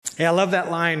Hey, I love that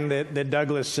line that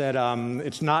Douglas said,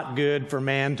 it's not good for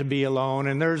man to be alone.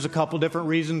 And there's a couple different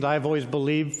reasons I've always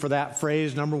believed for that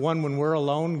phrase. Number one, when we're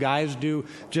alone, guys do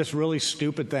just really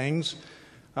stupid things.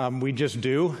 We just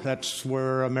do. That's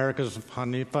where America's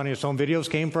Funniest Home Videos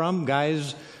came from.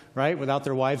 Guys, right, without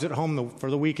their wives at home for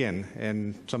the weekend,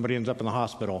 and somebody ends up in the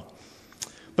hospital.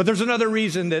 But there's another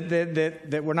reason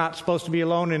that we're not supposed to be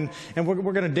alone, and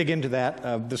we're going to dig into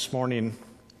that this morning.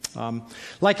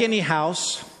 Like any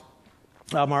house,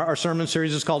 our sermon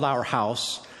series is called Our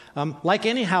House. Like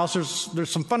any house, there's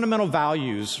some fundamental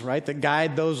values, right, that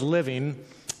guide those living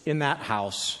in that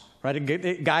house, right?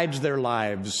 It guides their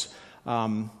lives.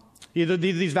 Either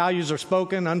these values are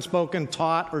spoken, unspoken,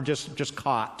 taught, or just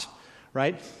caught,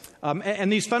 right? And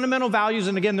these fundamental values,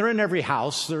 and again, they're in every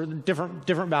house. They're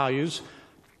different values.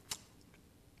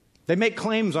 They make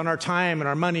claims on our time and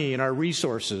our money and our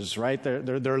resources, right?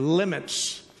 They're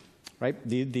limits, right?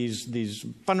 These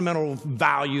fundamental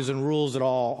values and rules that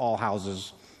all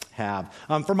houses have.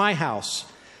 For my house,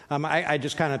 I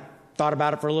just kind of thought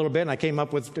about it for a little bit, and I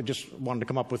just wanted to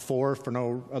come up with 4 for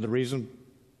no other reason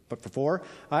but for 4.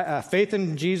 Faith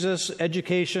in Jesus,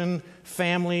 education,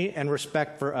 family, and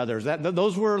respect for others.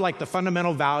 Those were like the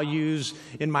fundamental values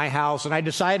in my house. And I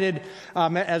decided,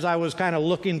 as I was kind of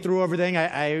looking through everything,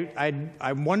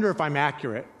 I wonder if I'm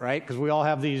accurate, right? Because we all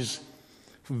have these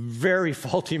very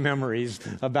faulty memories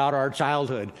about our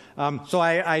childhood. So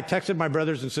I texted my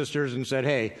brothers and sisters and said,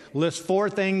 hey, list 4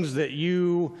 things that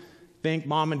you think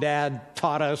mom and dad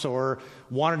taught us or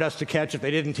wanted us to catch if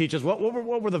they didn't teach us. What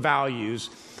were the values?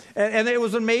 And it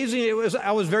was amazing.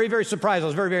 I was very, very surprised. I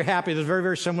was very, very happy. It was very,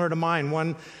 very similar to mine.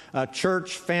 One,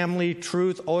 church, family,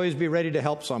 truth, always be ready to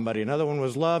help somebody. Another one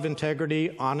was love,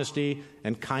 integrity, honesty,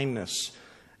 and kindness.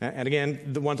 And again,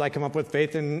 the ones I come up with,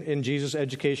 faith in Jesus,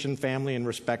 education, family, and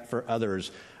respect for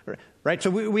others. Right? So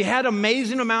we had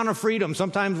amazing amount of freedom.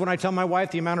 Sometimes when I tell my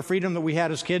wife the amount of freedom that we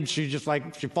had as kids, she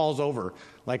falls over.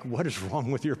 Like, what is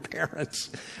wrong with your parents?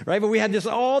 Right? But we had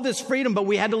all this freedom, but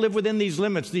we had to live within these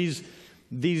limits, these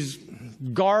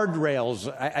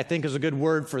guardrails, I think is a good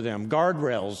word for them.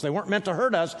 Guardrails. They weren't meant to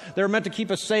hurt us. They were meant to keep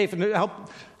us safe and to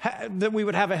help that we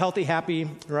would have a healthy, happy,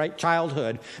 right,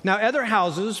 childhood. Now, other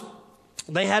houses,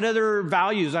 they had other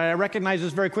values. I recognized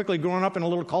this very quickly growing up in a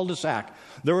little cul-de-sac.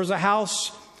 There was a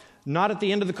house not at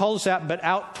the end of the cul-de-sac, but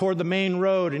out toward the main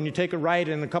road, and you take a right,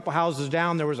 and a couple houses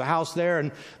down, there was a house there,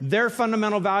 and their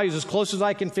fundamental values, as close as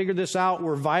I can figure this out,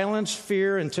 were violence,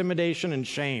 fear, intimidation, and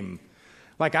shame.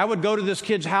 Like, I would go to this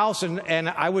kid's house, and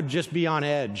I would just be on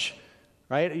edge,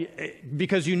 right?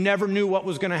 Because you never knew what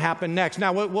was going to happen next.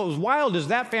 Now, what was wild is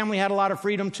that family had a lot of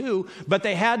freedom too, but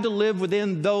they had to live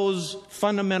within those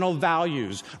fundamental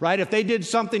values, right? If they did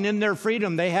something in their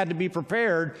freedom, they had to be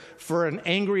prepared for an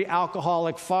angry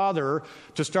alcoholic father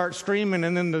to start screaming,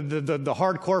 and then the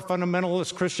hardcore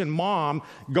fundamentalist Christian mom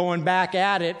going back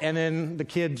at it, and then the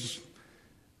kids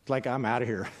like, I'm out of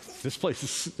here. This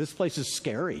place is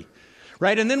scary.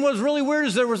 Right? And then what was really weird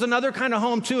is there was another kind of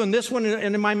home too, and this one,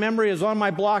 and in my memory, is on my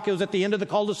block. It was at the end of the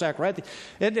cul-de-sac, right?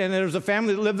 And there was a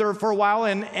family that lived there for a while,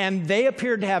 and they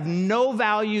appeared to have no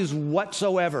values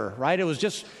whatsoever, right? It was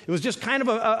just kind of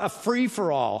a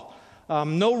free-for-all.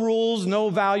 No rules, no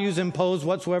values imposed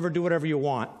whatsoever. Do whatever you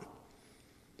want.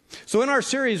 So in our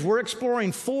series, we're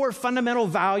exploring 4 fundamental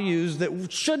values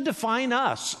that should define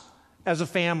us as a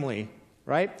family,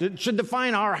 right? It should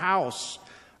define our house.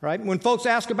 Right? When folks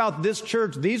ask about this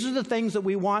church, these are the things that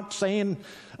we want saying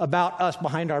about us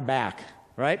behind our back.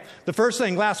 Right? The first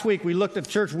thing, last week we looked at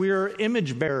church, we are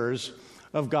image bearers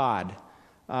of God.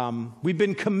 We've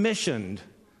been commissioned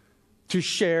to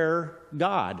share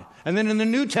God. And then in the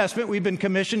New Testament, we've been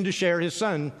commissioned to share His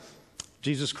Son,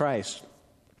 Jesus Christ.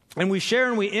 And we share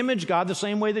and we image God the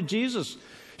same way that Jesus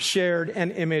shared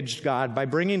and imaged God, by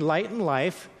bringing light and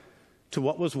life to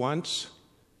what was once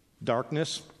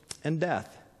darkness and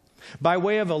death, by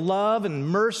way of a love and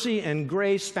mercy and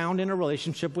grace found in a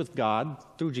relationship with God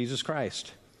through Jesus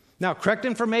Christ. Now, correct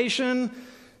information,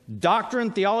 doctrine,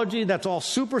 theology, that's all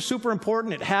super, super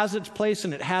important. It has its place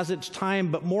and it has its time,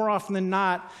 but more often than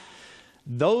not,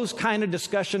 those kind of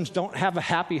discussions don't have a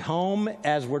happy home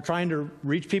as we're trying to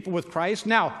reach people with Christ.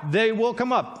 Now, they will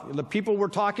come up. The people we're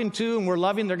talking to and we're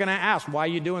loving, they're going to ask, why are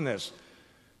you doing this?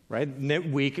 Right?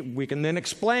 We can then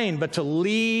explain, but to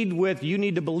lead with, you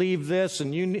need to believe this,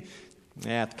 and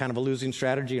it's kind of a losing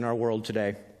strategy in our world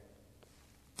today.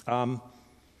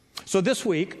 So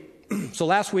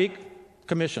last week,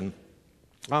 commission.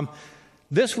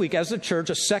 This week, as a church,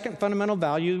 a second fundamental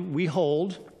value we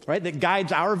hold, right, that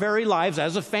guides our very lives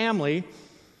as a family,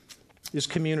 is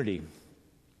community.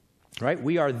 Right?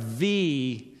 We are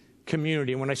the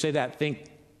community. And when I say that, think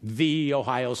the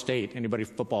Ohio State. Anybody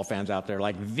football fans out there?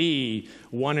 Like the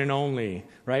one and only,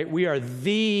 right? We are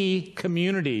the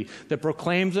community that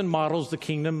proclaims and models the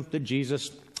kingdom that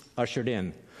Jesus ushered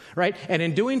in, right? And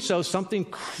in doing so, something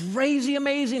crazy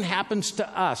amazing happens to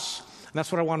us. And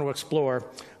that's what I want to explore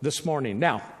this morning.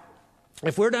 Now,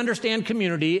 if we're to understand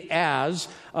community as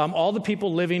all the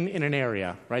people living in an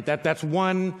area, right? That's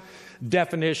one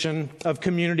definition of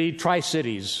community.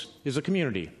 Tri-Cities is a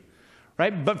community,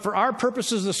 right? But for our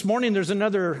purposes this morning, there's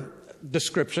another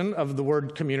description of the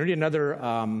word community,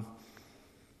 another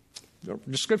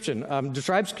description.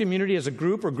 Describes community as a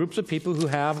group or groups of people who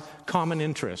have common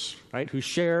interests, right? Who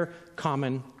share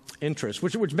common interests,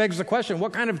 which begs the question,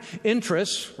 what kind of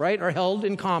interests, right, are held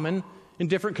in common in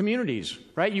different communities,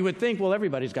 right? You would think, well,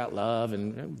 everybody's got love,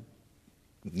 and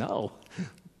no,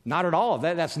 not at all.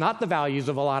 That's not the values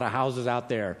of a lot of houses out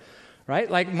there,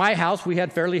 right? Like my house, we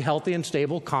had fairly healthy and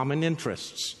stable common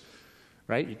interests,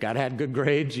 right? You got to have good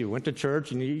grades. You went to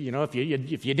church, and you know if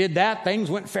you did that,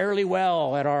 things went fairly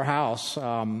well at our house.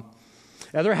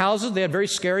 Other houses, they had very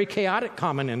scary, chaotic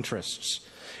common interests.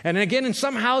 And again, in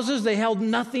some houses, they held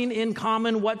nothing in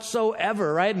common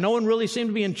whatsoever, right? No one really seemed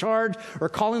to be in charge or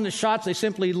calling the shots. They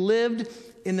simply lived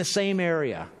in the same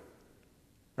area,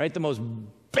 right? The most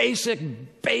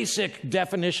basic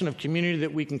definition of community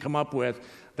that we can come up with,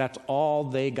 that's all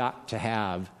they got to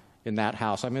have in that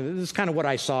house. I mean, this is kind of what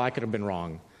I saw. I could have been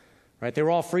wrong, right? They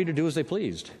were all free to do as they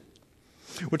pleased,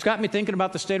 which got me thinking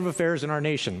about the state of affairs in our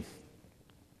nation,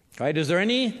 right? Is there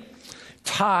any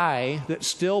tie that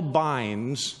still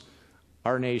binds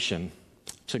our nation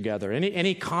together?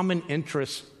 Any common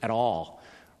interests at all,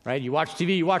 right? You watch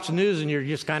TV, you watch the news, and you're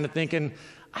just kind of thinking,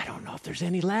 I don't know if there's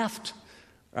any left,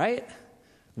 right?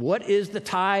 What is the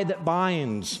tie that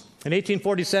binds? In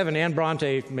 1847, Anne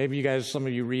Bronte, maybe you guys, some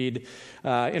of you read,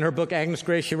 in her book Agnes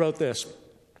Grey, she wrote this: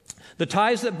 "The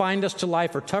ties that bind us to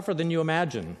life are tougher than you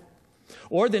imagine,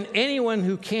 or than anyone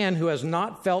who has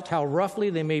not felt how roughly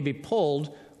they may be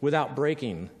pulled without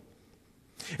breaking."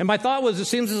 And my thought was, it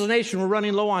seems as a nation we're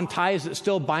running low on ties that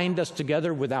still bind us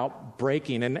together without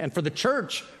breaking. And for the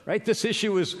church, right, this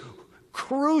issue is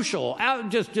crucial,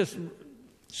 just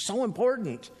so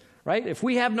important, right? If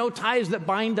we have no ties that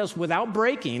bind us without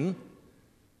breaking,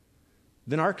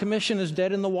 then our commission is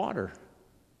dead in the water.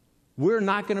 We're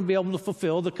not going to be able to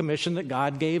fulfill the commission that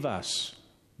God gave us.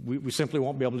 We simply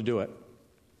won't be able to do it.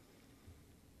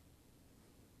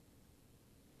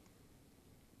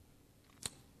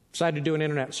 Decided to do an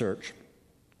internet search.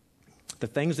 The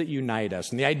things that unite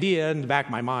us. And the idea in the back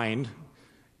of my mind,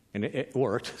 and it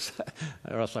worked,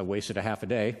 or else I wasted a half a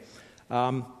day,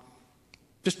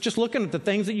 just looking at the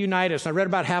things that unite us. I read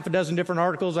about half a dozen different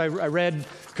articles. I read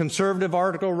conservative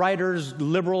article writers,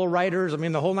 liberal writers, I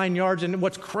mean the whole 9 yards. And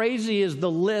what's crazy is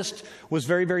the list was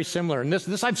very, very similar. And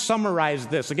this I've summarized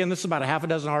this. Again, this is about a half a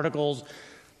dozen articles,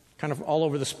 kind of all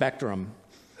over the spectrum.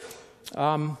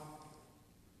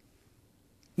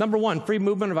 Number one, free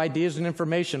movement of ideas and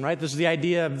information, right? This is the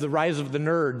idea of the rise of the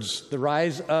nerds, the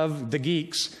rise of the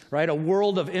geeks, right? A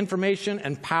world of information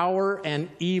and power and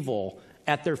evil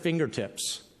at their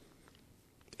fingertips.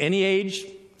 Any age,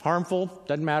 harmful,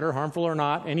 doesn't matter, harmful or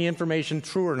not, any information,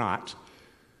 true or not,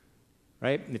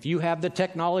 right? If you have the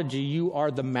technology, you are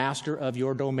the master of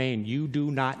your domain. You do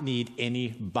not need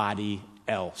anybody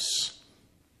else.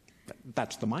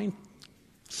 That's the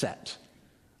mindset.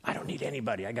 I don't need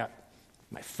anybody. I got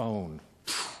my phone.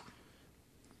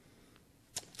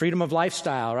 Freedom of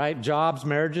lifestyle, right? Jobs,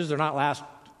 marriages, they're not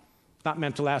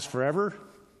meant to last forever,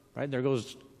 right? There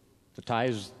goes the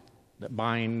ties that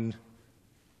bind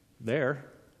there.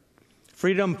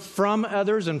 Freedom from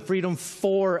others and freedom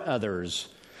for others,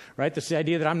 right? This is the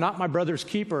idea that I'm not my brother's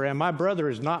keeper and my brother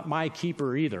is not my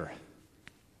keeper either.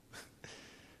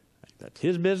 That's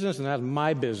his business and that's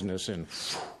my business, and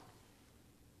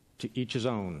to each his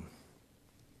own.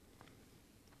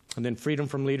 And then freedom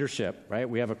from leadership, right?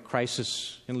 We have a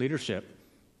crisis in leadership.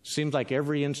 Seems like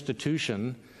every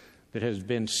institution that has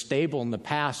been stable in the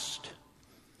past,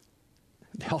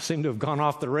 they all seem to have gone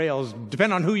off the rails,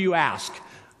 depending on who you ask,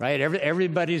 right?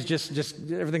 Everybody's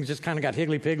everything's just kind of got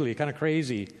higgly-piggly, kind of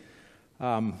crazy.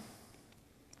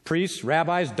 Priests,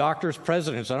 rabbis, doctors,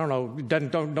 presidents, I don't know,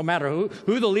 don't matter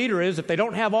who the leader is. If they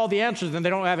don't have all the answers, then they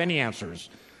don't have any answers,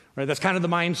 right? That's kind of the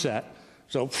mindset.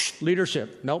 So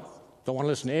leadership, nope. Don't want to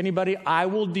listen to anybody. I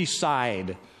will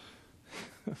decide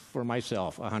for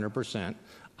myself 100%.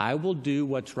 I will do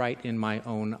what's right in my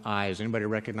own eyes. Anybody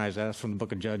recognize that? That's from the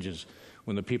book of Judges,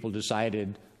 when the people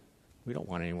decided, we don't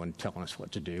want anyone telling us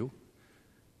what to do.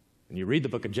 And you read the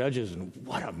book of Judges, and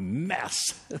what a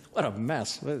mess. What a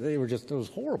mess. It was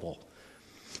horrible.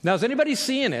 Now, is anybody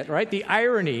seeing it, right? The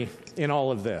irony in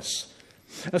all of this.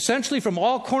 Essentially, from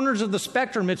all corners of the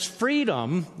spectrum, it's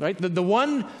freedom, right? The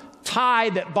one tie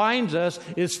that binds us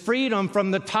is freedom from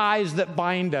the ties that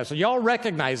bind us. Are y'all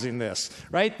recognizing this,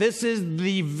 right? This is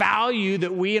the value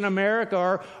that we in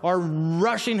America are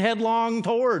rushing headlong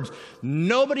towards.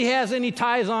 Nobody has any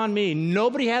ties on me.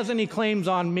 Nobody has any claims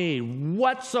on me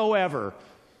whatsoever.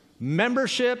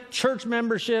 Membership, church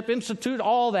membership, institute,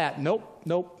 all that.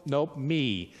 Nope,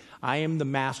 me. I am the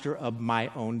master of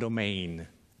my own domain.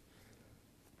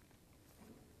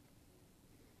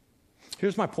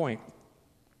 Here's my point.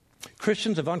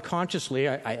 Christians have unconsciously,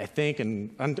 I think,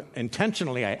 and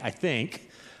unintentionally, I think,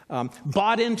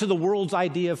 bought into the world's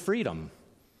idea of freedom.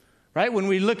 Right? When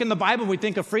we look in the Bible and we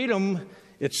think of freedom,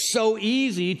 it's so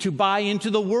easy to buy into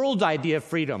the world's idea of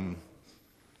freedom.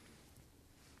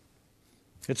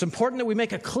 It's important that we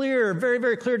make a clear, very,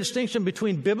 very clear distinction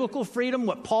between biblical freedom,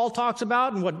 what Paul talks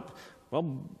about, and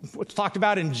what's talked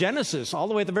about in Genesis all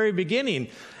the way at the very beginning.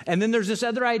 And then there's this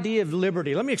other idea of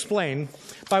liberty. Let me explain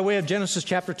by way of Genesis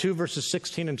chapter 2, verses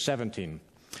 16 and 17.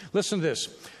 Listen to this.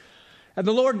 And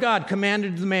the Lord God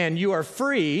commanded the man, you are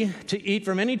free to eat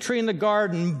from any tree in the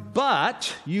garden,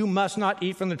 but you must not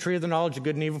eat from the tree of the knowledge of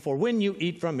good and evil, for when you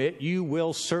eat from it, you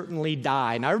will certainly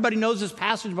die. Now, everybody knows this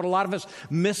passage, but a lot of us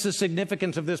miss the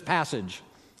significance of this passage.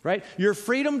 Right? Your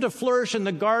freedom to flourish in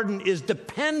the garden is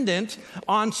dependent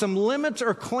on some limits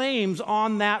or claims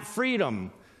on that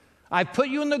freedom. I've put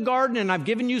you in the garden and I've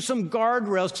given you some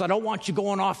guardrails because I don't want you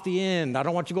going off the end. I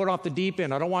don't want you going off the deep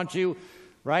end. I don't want you,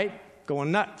 right,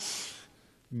 going nuts.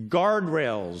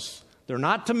 Guardrails. They're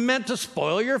not meant to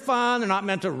spoil your fun. They're not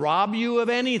meant to rob you of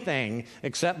anything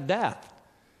except death.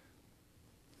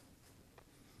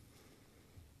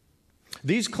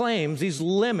 These claims, these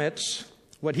limits,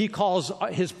 what he calls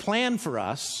his plan for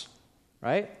us,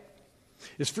 right,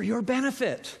 is for your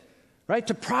benefit, right?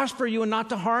 To prosper you and not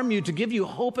to harm you, to give you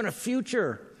hope and a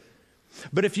future.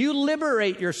 But if you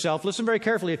liberate yourself, listen very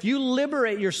carefully, if you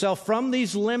liberate yourself from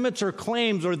these limits or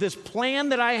claims or this plan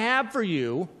that I have for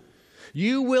you,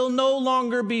 you will no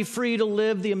longer be free to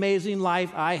live the amazing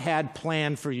life I had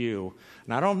planned for you.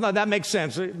 Now, I don't know if that makes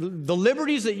sense. The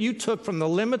liberties that you took from the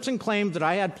limits and claims that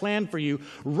I had planned for you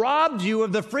robbed you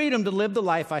of the freedom to live the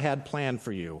life I had planned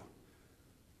for you.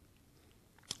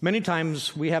 Many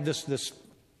times we have this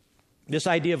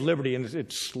idea of liberty, and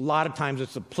a lot of times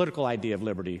it's a political idea of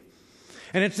liberty.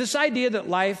 And it's this idea that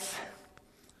life,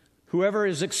 whoever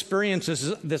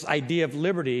experiences this idea of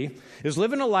liberty, is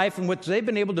living a life in which they've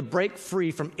been able to break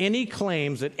free from any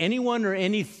claims that anyone or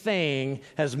anything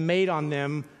has made on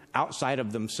them outside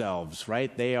of themselves,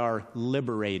 right? They are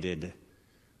liberated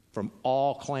from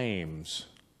all claims.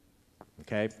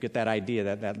 Okay? Get that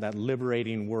idea, that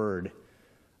liberating word.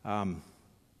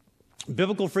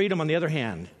 Biblical freedom, on the other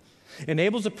hand,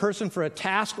 enables a person for a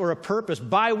task or a purpose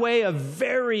by way of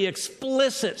very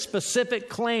explicit, specific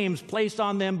claims placed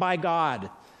on them by God.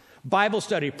 Bible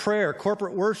study, prayer,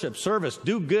 corporate worship, service,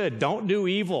 do good, don't do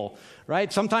evil,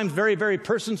 right? Sometimes very, very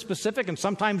person-specific, and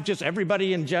sometimes just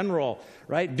everybody in general,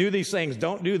 right? Do these things,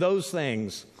 don't do those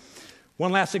things.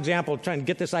 One last example, trying to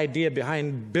get this idea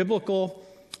behind biblical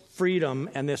freedom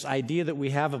and this idea that we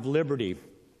have of liberty.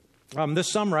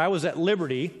 This summer, I was at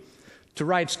Liberty to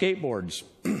ride skateboards.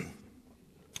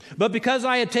 But because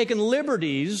I had taken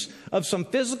liberties of some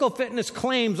physical fitness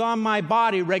claims on my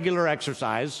body, regular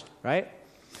exercise, right?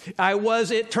 I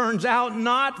was, it turns out,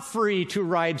 not free to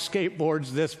ride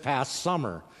skateboards this past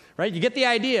summer, right? You get the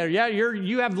idea. Yeah,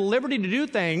 you have the liberty to do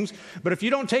things, but if you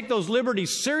don't take those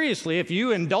liberties seriously, if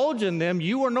you indulge in them,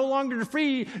 you are no longer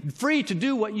free to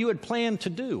do what you had planned to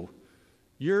do.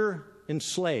 You're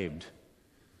enslaved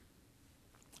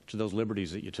to those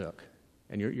liberties that you took,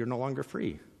 and you're no longer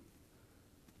free.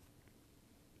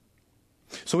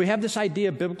 So we have this idea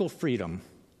of biblical freedom.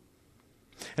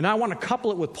 And I want to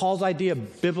couple it with Paul's idea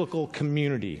of biblical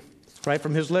community, right,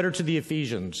 from his letter to the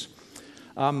Ephesians.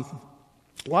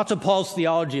 Lots of Paul's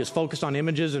theology is focused on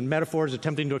images and metaphors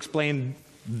attempting to explain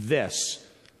this,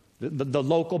 the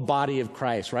local body of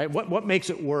Christ, right? What makes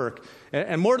it work?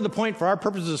 And more to the point, for our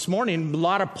purposes this morning, a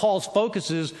lot of Paul's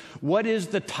focus is what is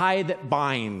the tie that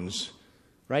binds,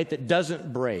 right, that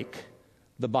doesn't break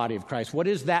the body of Christ? What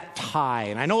is that tie?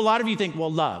 And I know a lot of you think,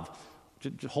 well, love.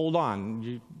 Just hold on.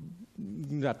 You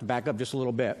have to back up just a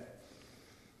little bit.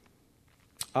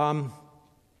 The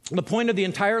point of the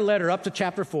entire letter up to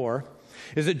chapter 4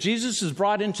 is that Jesus has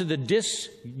brought into the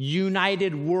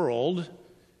disunited world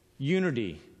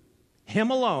unity. Him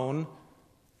alone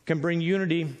can bring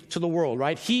unity to the world,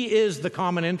 right? He is the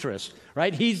common interest,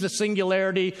 right? He's the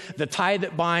singularity, the tie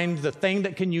that binds, the thing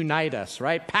that can unite us,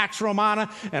 right? Pax Romana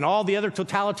and all the other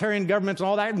totalitarian governments and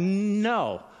all that,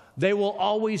 no, they will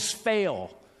always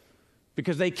fail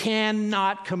because they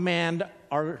cannot command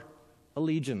our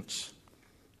allegiance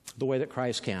the way that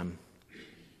Christ can.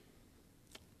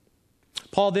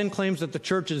 Paul then claims that the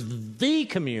church is the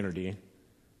community,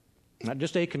 not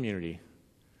just a community,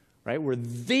 right? We're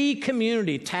the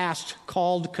community tasked,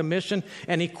 called, commissioned,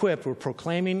 and equipped. We're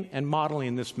proclaiming and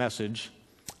modeling this message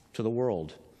to the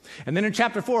world. And then in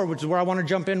chapter 4, which is where I want to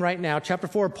jump in right now, chapter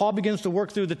 4, Paul begins to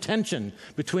work through the tension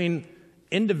between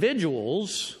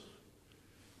individuals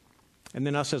and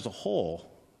then us as a whole,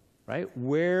 right?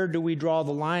 Where do we draw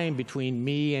the line between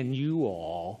me and you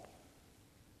all?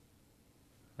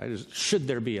 Right? Should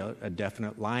there be a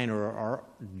definite line, or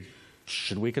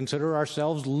should we consider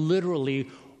ourselves literally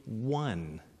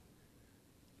one?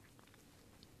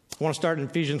 I want to start in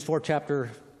Ephesians 4,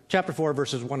 chapter 4,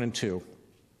 verses 1 and 2.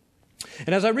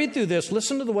 And as I read through this,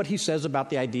 listen to what he says about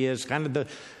the ideas, kind of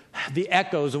the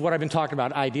echoes of what I've been talking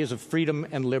about, ideas of freedom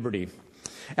and liberty.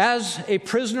 As a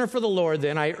prisoner for the Lord,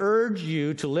 then, I urge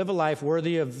you to live a life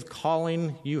worthy of the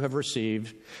calling you have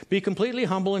received. Be completely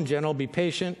humble and gentle. Be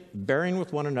patient, bearing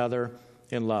with one another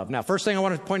in love. Now, first thing I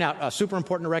want to point out, super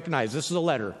important to recognize, this is a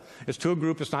letter. It's to a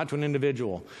group. It's not to an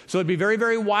individual. So it'd be very,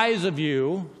 very wise of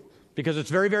you, because it's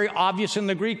very, very obvious in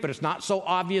the Greek, but it's not so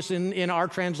obvious in our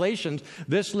translations.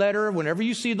 This letter, whenever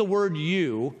you see the word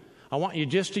you, I want you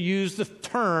just to use the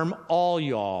term all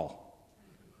y'all.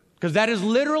 Because that is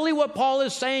literally what Paul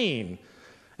is saying.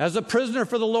 As a prisoner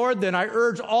for the Lord, then I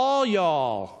urge all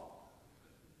y'all.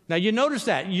 Now you notice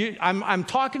that. I'm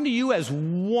talking to you as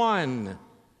one.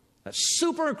 That's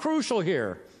super crucial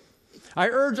here. I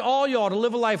urge all y'all to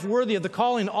live a life worthy of the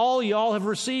calling all y'all have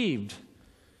received.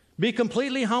 Be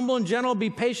completely humble and gentle.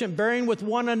 Be patient, bearing with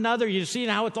one another. You see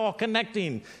how it's all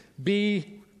connecting.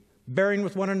 Be bearing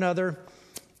with one another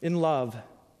in love.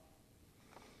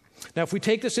 Now, if we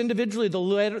take this individually, the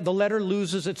letter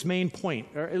loses its main point,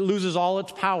 or it loses all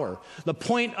its power. The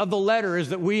point of the letter is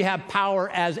that we have power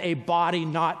as a body,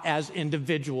 not as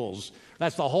individuals.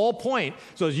 That's the whole point.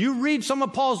 So as you read some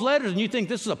of Paul's letters and you think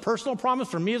this is a personal promise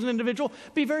for me as an individual,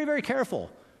 be very, very careful.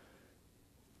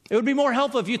 It would be more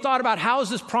helpful if you thought about how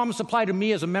does this promise apply to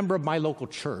me as a member of my local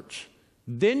church.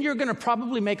 Then you're going to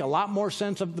probably make a lot more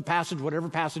sense of the passage, whatever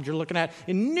passage you're looking at,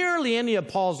 in nearly any of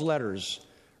Paul's letters,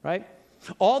 right?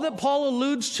 All that Paul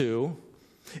alludes to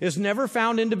is never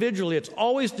found individually. It's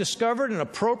always discovered and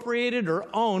appropriated or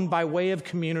owned by way of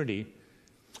community.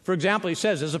 For example, he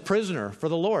says, as a prisoner for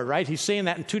the Lord, right? He's saying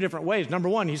that in two different ways. Number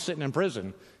one, he's sitting in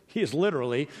prison. He is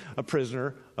literally a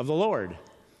prisoner of the Lord.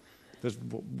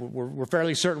 We're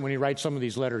fairly certain when he writes some of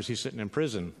these letters, he's sitting in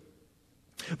prison.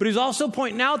 But he's also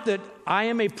pointing out that I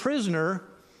am a prisoner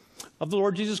of the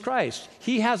Lord Jesus Christ.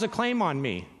 He has a claim on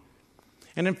me.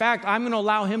 And in fact, I'm going to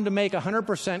allow him to make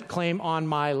 100% claim on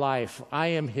my life. I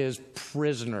am his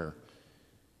prisoner.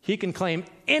 He can claim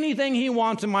anything he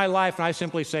wants in my life, and I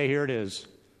simply say, here it is.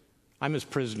 I'm his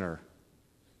prisoner.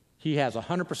 He has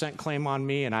 100% claim on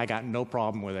me, and I got no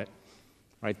problem with it.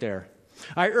 Right there.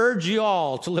 I urge you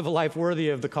all to live a life worthy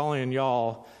of the calling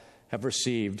y'all have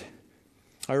received.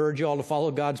 I urge you all to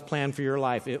follow God's plan for your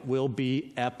life. It will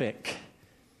be epic.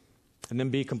 And then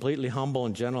be completely humble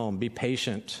and gentle and be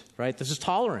patient, right? This is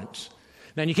tolerance.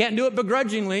 Now, you can't do it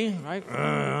begrudgingly,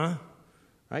 right?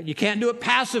 Right? You can't do it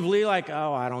passively, like,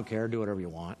 oh, I don't care, do whatever you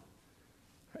want.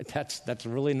 Right? That's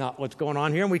really not what's going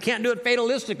on here. And we can't do it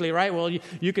fatalistically, right? Well,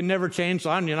 you can never change,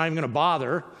 so you're not even going to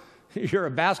bother. You're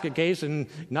a basket case, and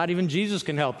not even Jesus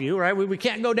can help you, right? We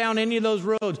can't go down any of those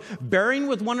roads. Bearing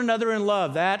with one another in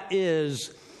love, that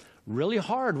is really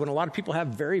hard when a lot of people have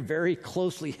very, very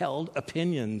closely held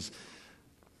opinions.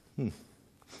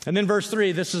 And then verse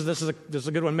 3, this is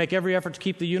a good one. Make every effort to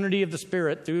keep the unity of the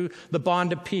Spirit through the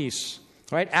bond of peace.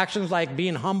 Right? Actions like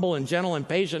being humble and gentle and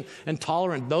patient and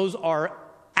tolerant, those are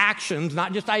actions,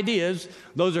 not just ideas.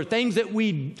 Those are things that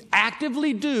we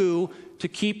actively do to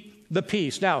keep the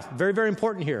peace. Now, very, very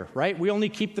important here, right? We only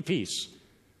keep the peace.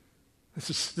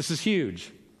 This is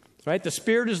huge. Right? The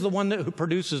Spirit is the one who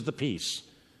produces the peace.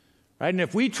 Right? And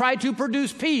if we try to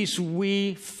produce peace,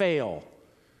 we fail.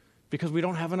 Because we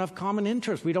don't have enough common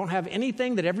interest. We don't have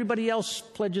anything that everybody else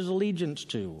pledges allegiance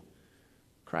to.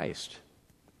 Christ.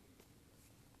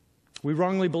 We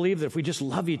wrongly believe that if we just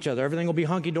love each other, everything will be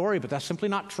hunky-dory, but that's simply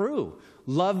not true.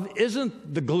 Love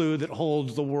isn't the glue that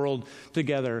holds the world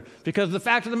together. Because the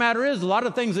fact of the matter is, a lot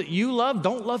of things that you love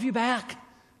don't love you back.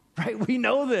 Right? We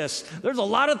know this. There's a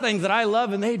lot of things that I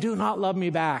love and they do not love me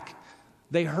back.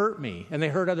 They hurt me and they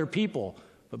hurt other people.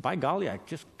 but by golly, I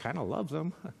just kind of love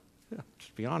them.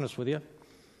 Just be honest with you.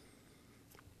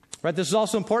 Right, this is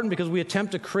also important because we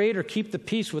attempt to create or keep the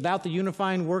peace without the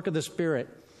unifying work of the Spirit.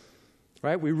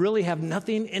 Right? We really have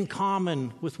nothing in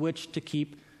common with which to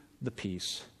keep the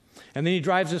peace. And then he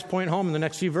drives this point home in the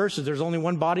next few verses. There's only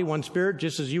one body, one Spirit,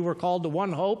 just as you were called to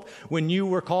one hope. When you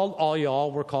were called, all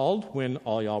y'all were called. When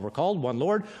all y'all were called, one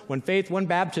Lord, one faith, one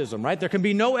baptism. Right? There can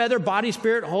be no other body,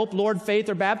 Spirit, hope, Lord, faith,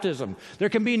 or baptism. There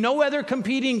can be no other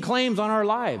competing claims on our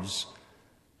lives.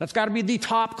 That's got to be the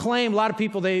top claim. A lot of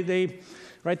people,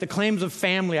 right, the claims of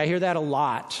family, I hear that a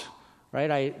lot.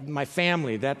 Right? My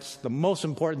family, that's the most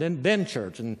important, then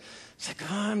church. And it's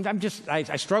like,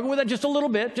 I struggle with that just a little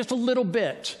bit.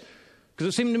 Because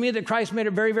it seemed to me that Christ made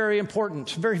it very, very important,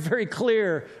 very, very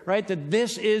clear, right, that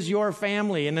this is your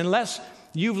family. And unless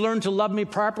you've learned to love me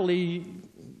properly,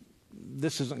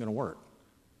 this isn't going to work.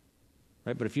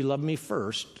 Right? But if you love me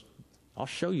first, I'll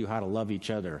show you how to love each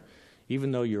other,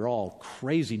 even though you're all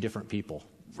crazy different people,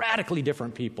 radically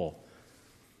different people.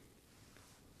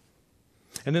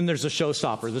 And then there's the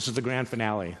showstopper. This is the grand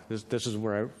finale. This is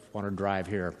where I want to drive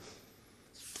here.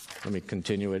 Let me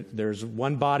continue it. There's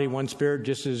one body, one Spirit,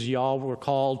 just as y'all were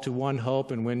called to one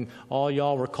hope. And when all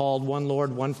y'all were called, one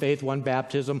Lord, one faith, one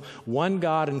baptism, one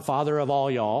God and Father of all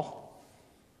y'all,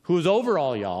 who is over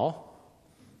all y'all,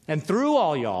 and through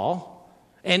all y'all,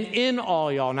 and in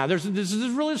all y'all. Now, this is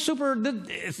really super.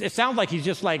 It sounds like he's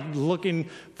just like looking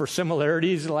for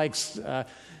similarities, like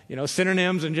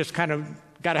synonyms, and just kind of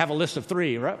got to have a list of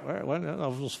 3, right? Well,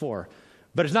 no, it was 4.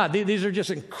 But it's not. These are just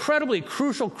incredibly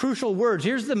crucial words.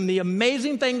 Here's the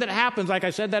amazing thing that happens. Like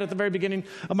I said that at the very beginning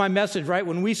of my message, right?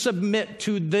 When we submit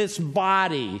to this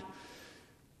body,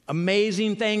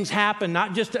 amazing things happen,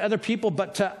 not just to other people,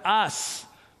 but to us,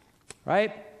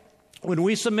 right? When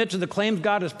we submit to the claims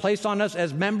God has placed on us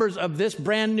as members of this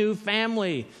brand new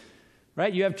family,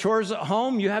 right? You have chores at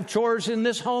home. You have chores in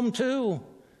this home too.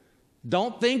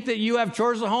 Don't think that you have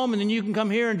chores at home and then you can come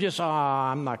here and just,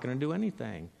 I'm not going to do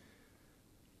anything.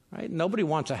 Right? Nobody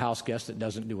wants a house guest that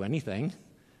doesn't do anything.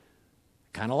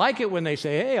 Kind of like it when they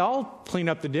say, hey, I'll clean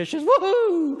up the dishes.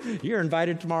 Woohoo! You're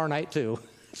invited tomorrow night too.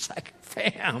 It's like,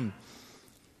 bam.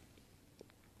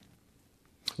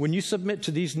 When you submit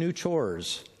to these new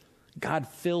chores, God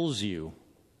fills you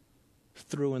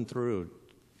through and through.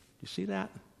 You see that?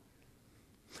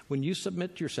 When you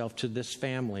submit yourself to this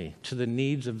family, to the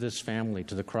needs of this family,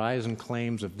 to the cries and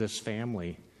claims of this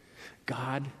family,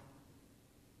 God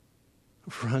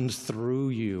runs through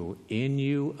you, in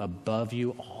you, above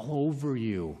you, all over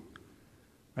you.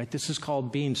 Right? This is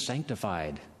called being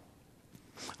sanctified.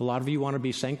 A lot of you want to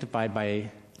be sanctified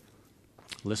by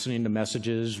listening to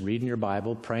messages, reading your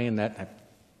Bible, praying. That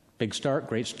big start,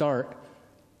 great start.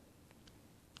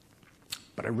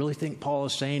 But I really think Paul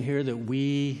is saying here that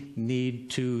we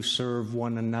need to serve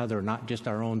one another, not just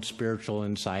our own spiritual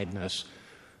insideness.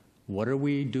 What are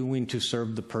we doing to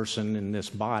serve the person in this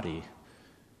body?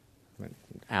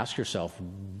 Ask yourself,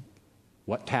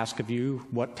 what task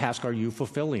are you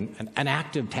fulfilling? An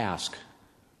active task.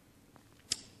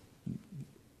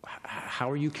 How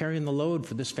are you carrying the load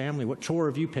for this family? What chore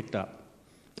have you picked up?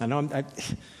 I know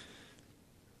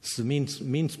it's a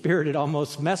mean-spirited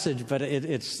almost message, but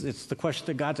it's the question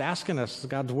that God's asking us,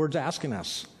 God's word's asking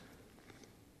us.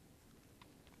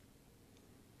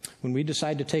 When we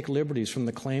decide to take liberties from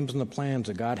the claims and the plans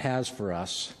that God has for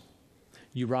us,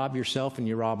 you rob yourself and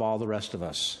you rob all the rest of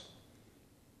us.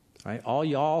 Right? All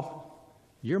y'all,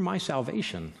 you're my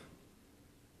salvation.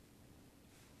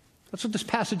 That's what this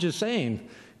passage is saying.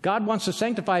 God wants to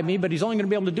sanctify me, but he's only going to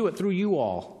be able to do it through you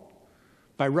all.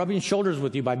 By rubbing shoulders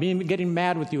with you, by getting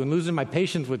mad with you and losing my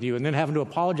patience with you and then having to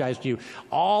apologize to you.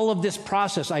 All of this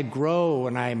process, I grow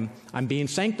and I'm being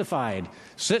sanctified.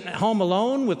 Sitting at home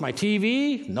alone with my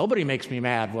TV, nobody makes me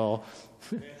mad. Well,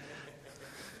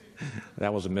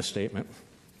 that was a misstatement.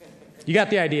 You got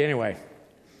the idea anyway.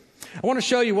 I want to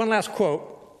show you one last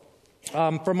quote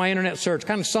from my internet search.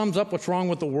 Kind of sums up what's wrong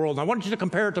with the world. And I want you to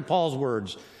compare it to Paul's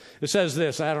words. It says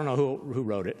this. I don't know who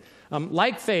wrote it.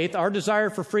 Like faith, our desire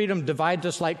for freedom divides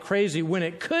us like crazy when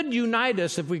it could unite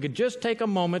us if we could just take a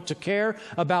moment to care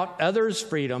about others'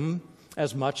 freedom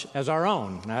as much as our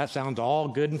own. Now, that sounds all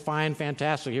good and fine,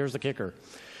 fantastic. Here's the kicker.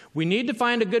 We need to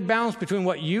find a good balance between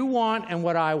what you want and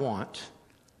what I want.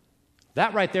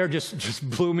 That right there just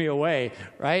blew me away,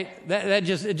 right? It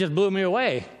just blew me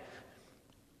away.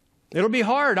 It'll be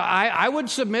hard. I would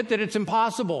submit that it's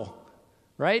impossible,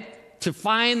 right? To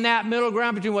find that middle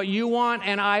ground between what you want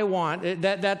and I want.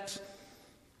 I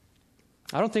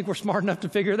don't think we're smart enough to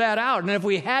figure that out. And if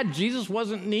we had, Jesus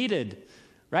wasn't needed,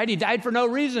 right? He died for no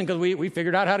reason because we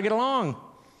figured out how to get along.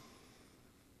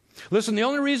 Listen, the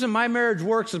only reason my marriage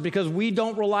works is because we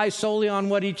don't rely solely on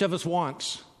what each of us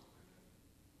wants.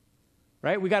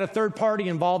 Right? We got a third party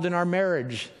involved in our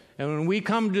marriage. And when we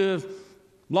come to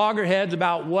loggerheads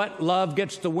about what love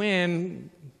gets to win,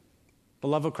 the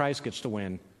love of Christ gets to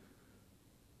win.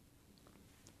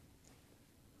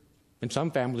 In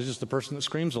some families, it's the person that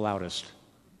screams the loudest.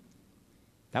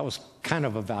 That was kind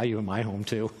of a value in my home,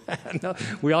 too.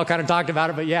 We all kind of talked about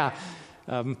it, but yeah,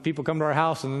 people come to our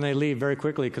house and then they leave very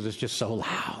quickly because it's just so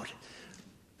loud.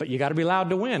 But you got to be loud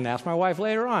to win. Ask my wife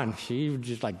later on. She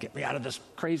just like, get me out of this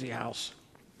crazy house.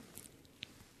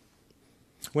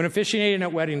 When officiating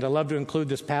at weddings, I love to include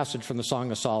this passage from the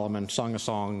Song of Solomon, Song of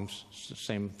Songs,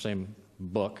 same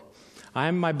book. I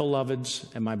am my beloved's,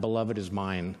 and my beloved is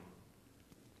mine.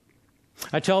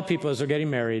 I tell people as they're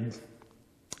getting married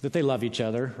that they love each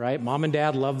other, right? Mom and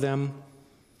dad love them,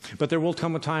 but there will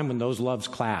come a time when those loves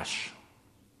clash.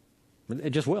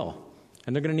 It just will.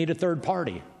 And they're going to need a third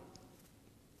party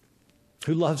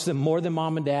who loves them more than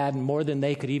mom and dad and more than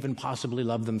they could even possibly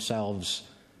love themselves.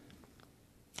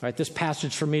 Right, this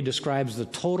passage for me describes the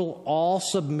total,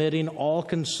 all-submitting,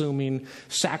 all-consuming,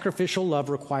 sacrificial love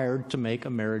required to make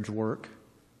a marriage work.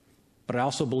 But I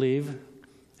also believe,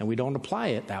 and we don't apply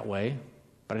it that way,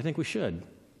 but I think we should.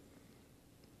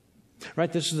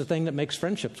 Right, this is the thing that makes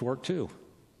friendships work too.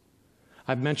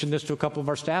 I've mentioned this to a couple of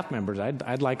our staff members.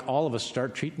 I'd like all of us to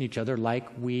start treating each other like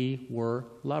we were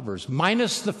lovers,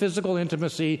 minus the physical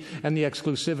intimacy and the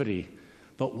exclusivity.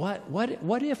 But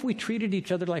what if we treated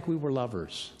each other like we were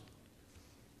lovers?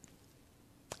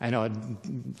 I know a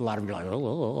lot of you are like,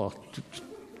 oh.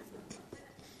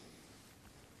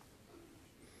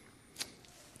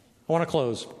 I want to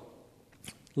close.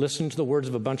 Listen to the words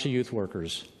of a bunch of youth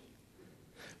workers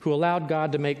who allowed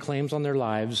God to make claims on their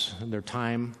lives, their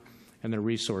time, and their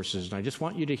resources. And I just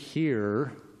want you to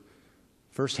hear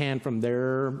firsthand from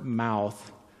their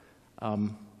mouth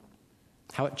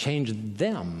how it changed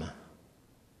them.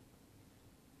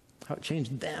 How it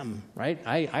changed them, right?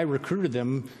 I recruited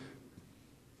them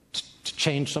to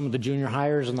change some of the junior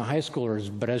hires and the high schoolers,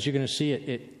 but as you're going to see,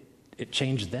 it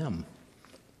changed them.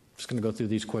 I'm just going to go through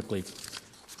these quickly.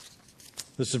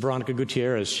 This is Veronica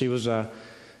Gutierrez. She was a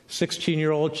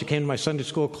 16-year-old. She came to my Sunday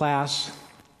school class,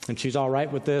 and she's all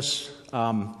right with this.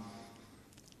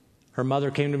 Her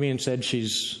mother came to me and said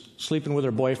she's sleeping with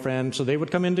her boyfriend, so they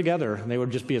would come in together, and they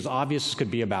would just be as obvious as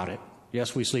could be about it.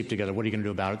 Yes, we sleep together. What are you going to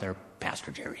do about it there,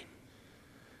 Pastor Jerry?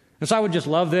 And so I would just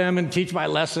love them and teach my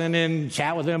lesson and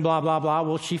chat with them, blah, blah, blah.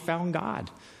 Well, she found God,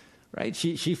 right?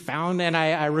 She found, and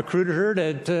I recruited her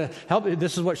to help.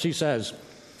 This is what she says.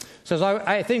 Says,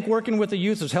 I think working with the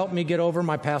youth has helped me get over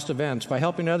my past events. By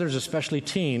helping others, especially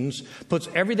teens, puts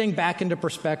everything back into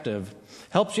perspective.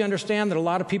 Helps you understand that a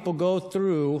lot of people go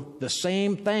through the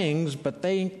same things, but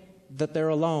that they're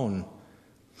alone.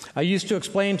 I used to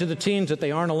explain to the teens that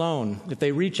they aren't alone. If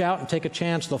they reach out and take a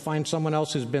chance, they'll find someone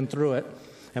else who's been through it,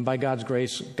 and by God's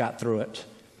grace, got through it.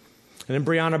 And then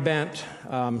Brianna Bent,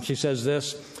 she says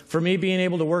this, for me, being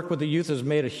able to work with the youth has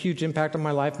made a huge impact on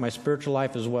my life, my spiritual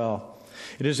life as well.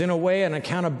 It is in a way an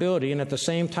accountability, and at the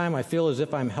same time, I feel as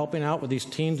if I'm helping out with these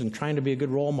teens and trying to be a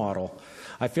good role model.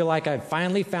 I feel like I've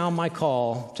finally found my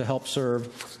call to help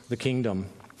serve the kingdom.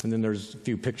 And then there's a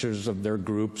few pictures of their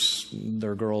groups,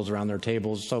 their girls around their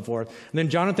tables, and so forth. And then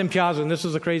Jonathan Piazza, and this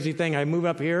is a crazy thing. I moved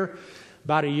up here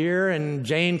about a year, and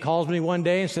Jane calls me one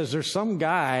day and says, there's some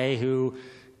guy who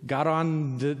got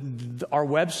on our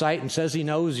website and says he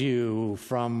knows you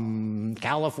from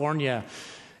California.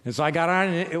 And so I got on,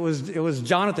 and it was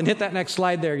Jonathan. Hit that next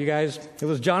slide there, you guys. It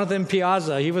was Jonathan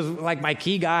Piazza. He was like my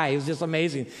key guy. He was just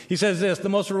amazing. He says this, the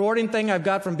most rewarding thing I've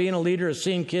got from being a leader is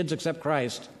seeing kids accept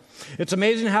Christ. It's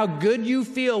amazing how good you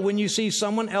feel when you see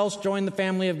someone else join the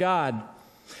family of God.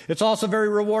 It's also very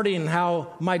rewarding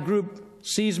how my group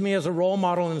sees me as a role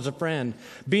model and as a friend.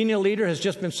 Being a leader has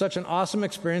just been such an awesome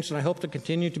experience, and I hope to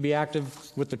continue to be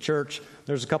active with the church.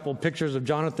 There's a couple of pictures of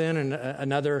Jonathan and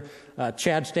another,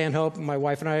 Chad Stanhope. My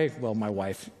wife,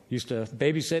 used to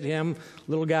babysit him,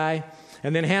 little guy.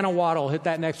 And then Hannah Waddle, hit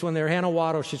that next one there. Hannah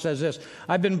Waddle, she says this,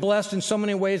 I've been blessed in so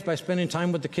many ways by spending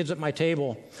time with the kids at my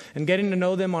table and getting to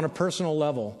know them on a personal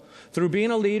level. Through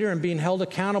being a leader and being held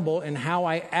accountable in how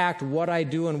I act, what I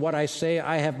do, and what I say,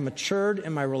 I have matured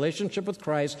in my relationship with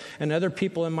Christ and other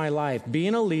people in my life.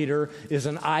 Being a leader is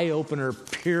an eye-opener,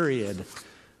 period.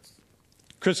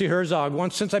 Chrissy Herzog,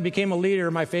 once since I became a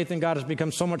leader, my faith in God has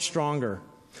become so much stronger.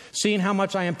 Seeing how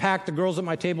much I impact the girls at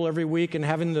my table every week and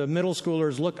having the middle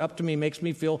schoolers look up to me makes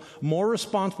me feel more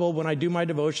responsible when I do my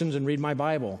devotions and read my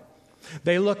Bible.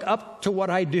 They look up to what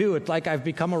I do. It's like I've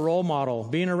become a role model.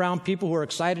 Being around people who are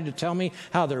excited to tell me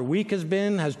how their week has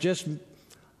been has just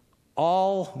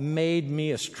all made me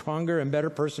a stronger and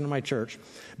better person in my church.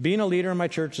 Being a leader in my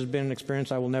church has been an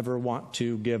experience I will never want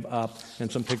to give up.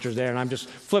 And some pictures there. And I'm just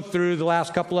flipped through the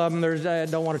last couple of them. I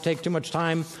don't want to take too much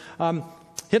time.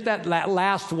 Hit that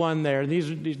last one there.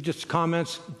 These are just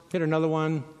comments. Hit another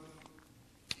one.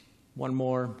 One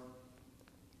more.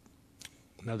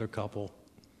 Another couple.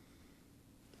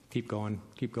 Keep going.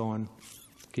 Keep going.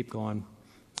 Keep going.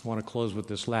 I want to close with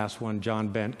this last one. John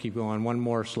Bent. Keep going. One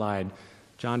more slide.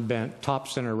 John Bent, top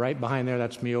center, right behind there.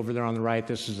 That's me over there on the right.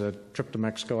 This is a trip to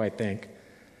Mexico, I think.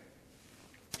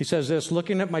 He says this,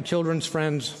 looking at my children's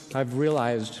friends, I've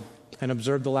realized and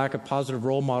observed the lack of positive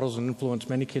role models and influence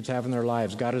many kids have in their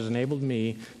lives. God has enabled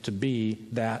me to be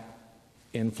that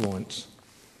influence.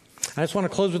 I just want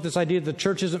to close with this idea that the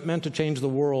church isn't meant to change the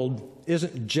world,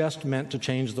 isn't just meant to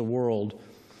change the world.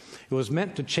 It was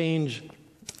meant to change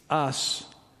us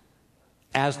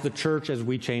as the church as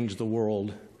we change the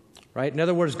world. Right? In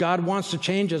other words, God wants to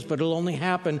change us, but it'll only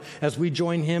happen as we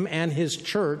join Him and His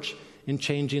church in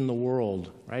changing the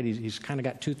world. Right? He's kind of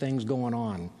got two things going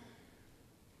on.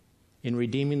 In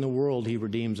redeeming the world, He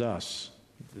redeems us.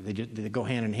 They go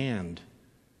hand in hand.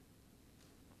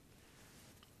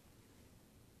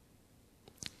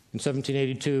 In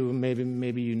 1782,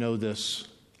 maybe you know this,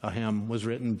 a hymn was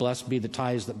written, "Blessed be the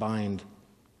ties that bind."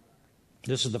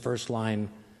 This is the first line.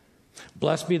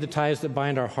 Blessed be the ties that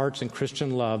bind our hearts in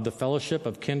Christian love. The fellowship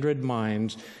of kindred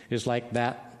minds is like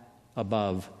that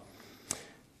above.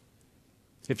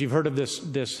 If you've heard of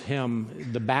this hymn,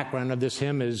 the background of this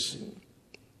hymn is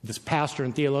this pastor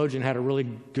and theologian had a really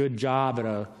good job at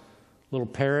a little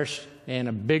parish, and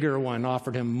a bigger one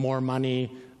offered him more money,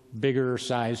 bigger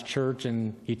sized church,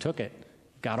 and he took it.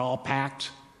 Got all packed,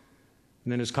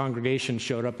 and then his congregation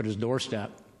showed up at his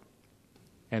doorstep,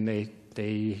 and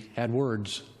they had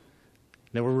words.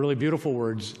 They were really beautiful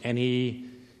words, and he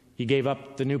gave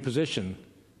up the new position.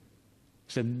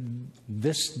 He said,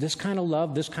 this kind of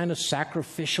love, this kind of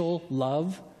sacrificial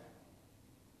love,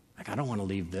 like, I don't want to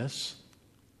leave this.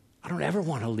 I don't ever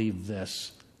want to leave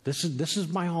this. This is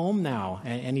my home now.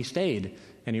 And he stayed,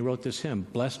 and he wrote this hymn,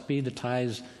 Blessed be the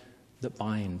ties that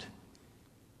bind.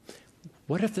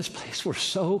 What if this place were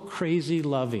so crazy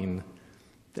loving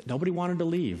that nobody wanted to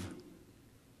leave?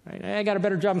 I got a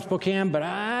better job in Spokane, but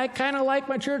I kind of like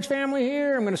my church family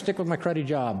here. I'm going to stick with my cruddy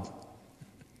job.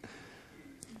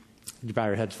 You bow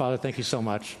your heads. Father, thank you so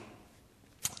much.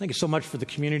 Thank you so much for the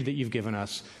community that you've given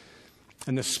us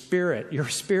and the Spirit, your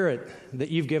Spirit that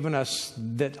you've given us,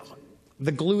 that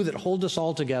the glue that holds us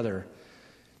all together.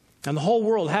 And the whole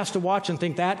world has to watch and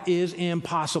think that is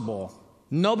impossible.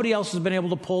 Nobody else has been able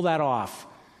to pull that off.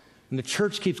 And the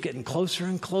church keeps getting closer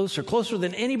and closer, closer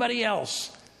than anybody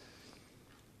else.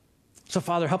 So,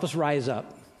 Father, help us rise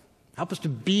up. Help us to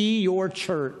be your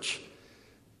church,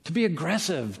 to be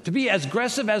aggressive, to be as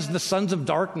aggressive as the sons of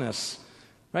darkness.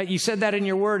 Right? You said that in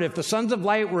your word. If the sons of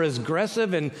light were as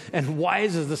aggressive and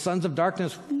wise as the sons of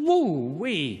darkness,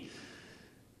 woo-wee.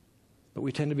 But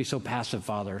we tend to be so passive,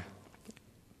 Father.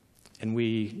 And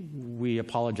we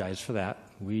apologize for that.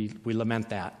 We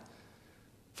lament that.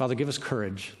 Father, give us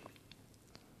courage.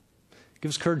 Give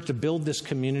us courage to build this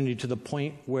community to the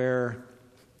point where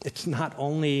it's not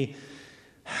only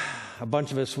a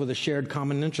bunch of us with a shared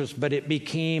common interest, but it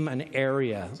became an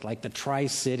area like the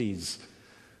Tri-Cities.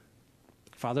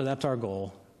 Father, that's our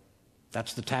goal.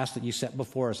 That's the task that you set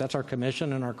before us. That's our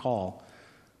commission and our call.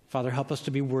 Father, help us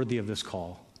to be worthy of this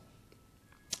call.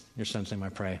 In your Son's name I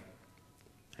pray.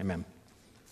 Amen.